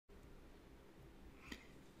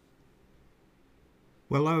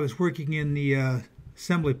While I was working in the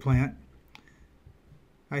assembly plant,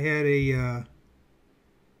 I had a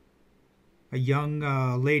young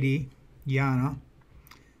lady, Yana,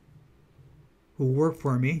 who worked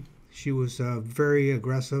for me. She was very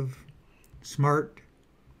aggressive, smart,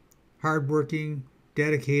 hardworking,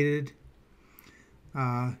 dedicated,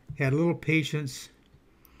 had little patience,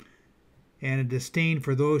 and a disdain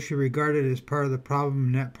for those she regarded as part of the problem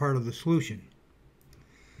and not part of the solution.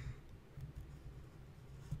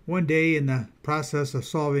 One day, in the process of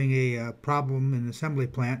solving a problem in the assembly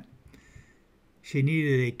plant, she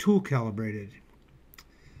needed a tool calibrated.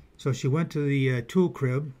 So she went to the tool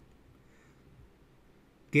crib,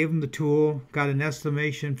 gave him the tool, got an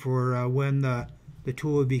estimation for when the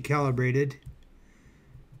tool would be calibrated,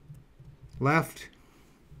 left,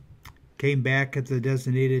 came back at the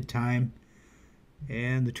designated time,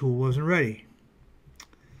 and the tool wasn't ready.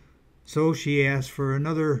 So she asked for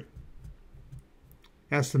another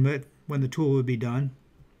estimate when the tool would be done,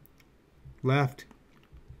 left,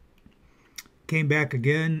 came back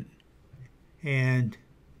again, and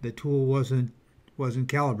the tool wasn't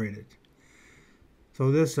calibrated.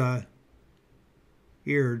 So this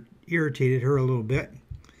irritated her a little bit.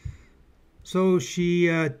 So she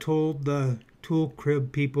told the tool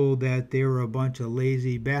crib people that they were a bunch of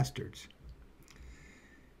lazy bastards,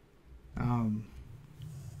 and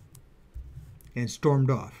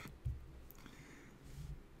stormed off.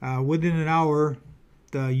 Within an hour,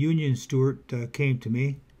 the union steward came to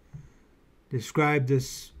me, described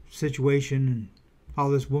this situation and how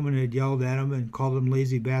this woman had yelled at him and called them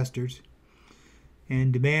lazy bastards,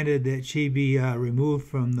 and demanded that she be removed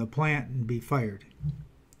from the plant and be fired.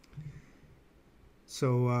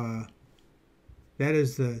 So that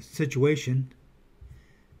is the situation.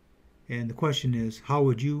 And the question is, how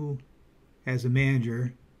would you, as a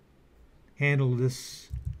manager, handle this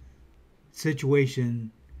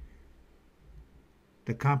situation,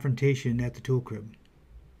 the confrontation at the tool crib?